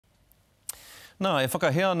Nā, e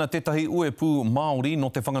whakahea na tetahi uepu Maori no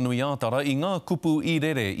te whanganui ātara i ngā kupu I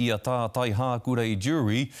rere I a tā tai hākurei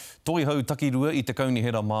Durie, toi hau takirua I te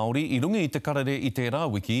kaunihera Maori, I runga I te karere I te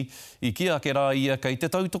rāwiki, I kia ake rā ia kei te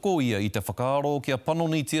tautoko ia I te whakaaro kia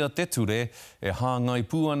panonitia te ture, e hāngai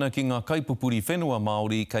pūana ki ngā kaipupuri whenua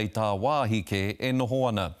Maori kei tā wāhi ke e noho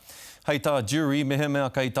ana. Hei tā Durie mehe mea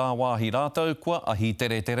kei tā wāhi rātou, kua ahi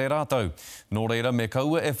tere tere rātou. Nō reira me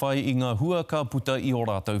kaua e whai I ngā hua ka puta I o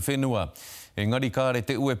rātou whenua. Engari kāre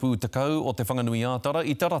te uepu tekau o te whanganui ātara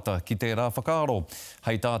I tarata ki te rā whakaaro.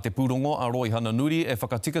 Hei tā te pūrongo a roi hana nuri e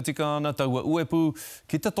whakatikatika ana taua uepu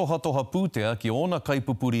ki te toha pūtea ki ona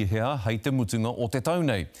kaipupuri hea hei te mutunga o te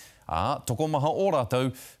taunei. Toko maha o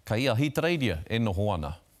rātou, kei ahi tareiria e noho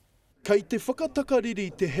ana. Kei te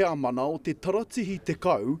whakatakariri te hea mana o te taratihi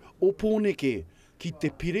tekau o pōneke ki te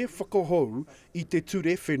pire whakahou I te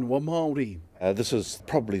Ture Whenua Māori. This is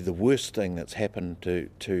probably the worst thing that's happened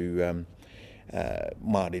to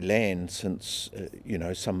Māori land since,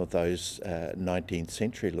 some of those 19th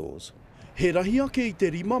century laws. He rahi ake I te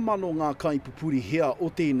 5 mano ngā kaipupuri hea o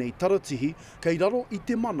tēnei taratihi kei raro I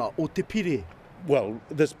te mana o te pire. Well,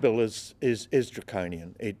 this bill is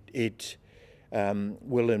draconian. It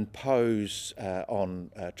will impose on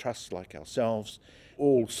trusts like ourselves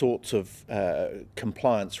all sorts of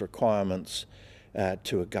compliance requirements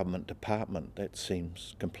to a government department. That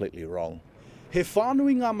seems completely wrong. He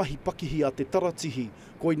whānui ngā mahi pakihi a te taratihi,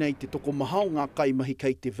 koinei te toko mahau ngā kaimahi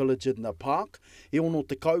kei te Village in the Park, e ono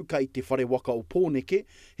te kau kei te whare waka o pōneke,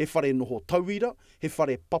 he whare noho tauira, he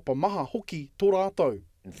whare papa maha hoki tō rātou.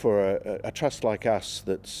 For a trust like us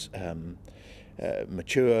that's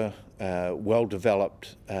mature,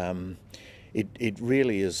 well-developed, it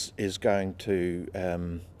really is going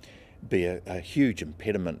to be a huge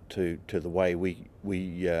impediment to the way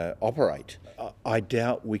we operate. I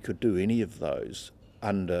doubt we could do any of those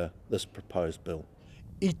under this proposed bill.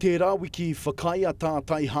 I te rāwiki whakai a tā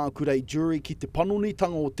tai hākurei Durie ki te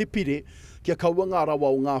panonitanga o te pire, kia kaua ngā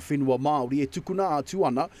rawa o ngā whenua Māori e tukuna atu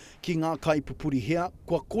ana ki ngā kaipupuri hea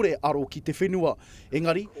kua kore aro ki te whenua.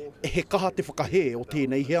 Engari, e he kaha te whakahe o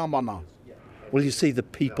tēnei hea mana. Well, you see, the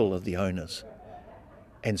people are the owners,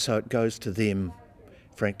 and so it goes to them,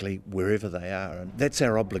 frankly, wherever they are, and that's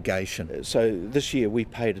our obligation. So this year we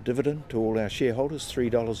paid a dividend to all our shareholders,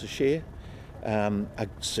 $3 a share. A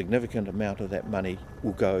significant amount of that money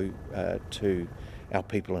will go to our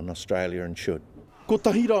people in Australia and should. Ko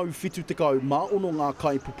tahi rau whitu tekau mā ono ngā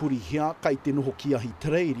kaipupuri hea kei te noho ki ahi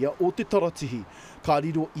tareiria o te taratihi. Ka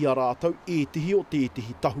riro I a rātou ētihi o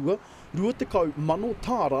tētihi tahua, rua tekau mano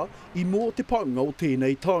tāra I mō te paunga o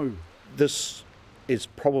tēnei tau. This is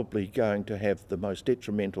probably going to have the most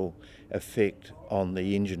detrimental effect on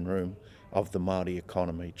the engine room of the Māori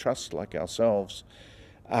economy. Trusts like ourselves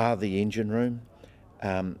are the engine room.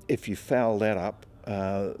 If you foul that up,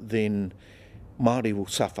 then Māori will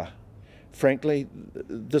suffer. Frankly,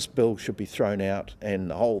 this bill should be thrown out and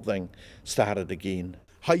the whole thing started again.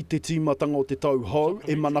 Hei te tīmatanga o te tau hau,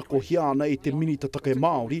 e manako hiana e te minitatake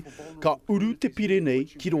Māori, ka uru te pire nei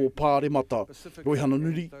ki ro pāre mata. Roi hana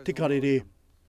nuri, te karere.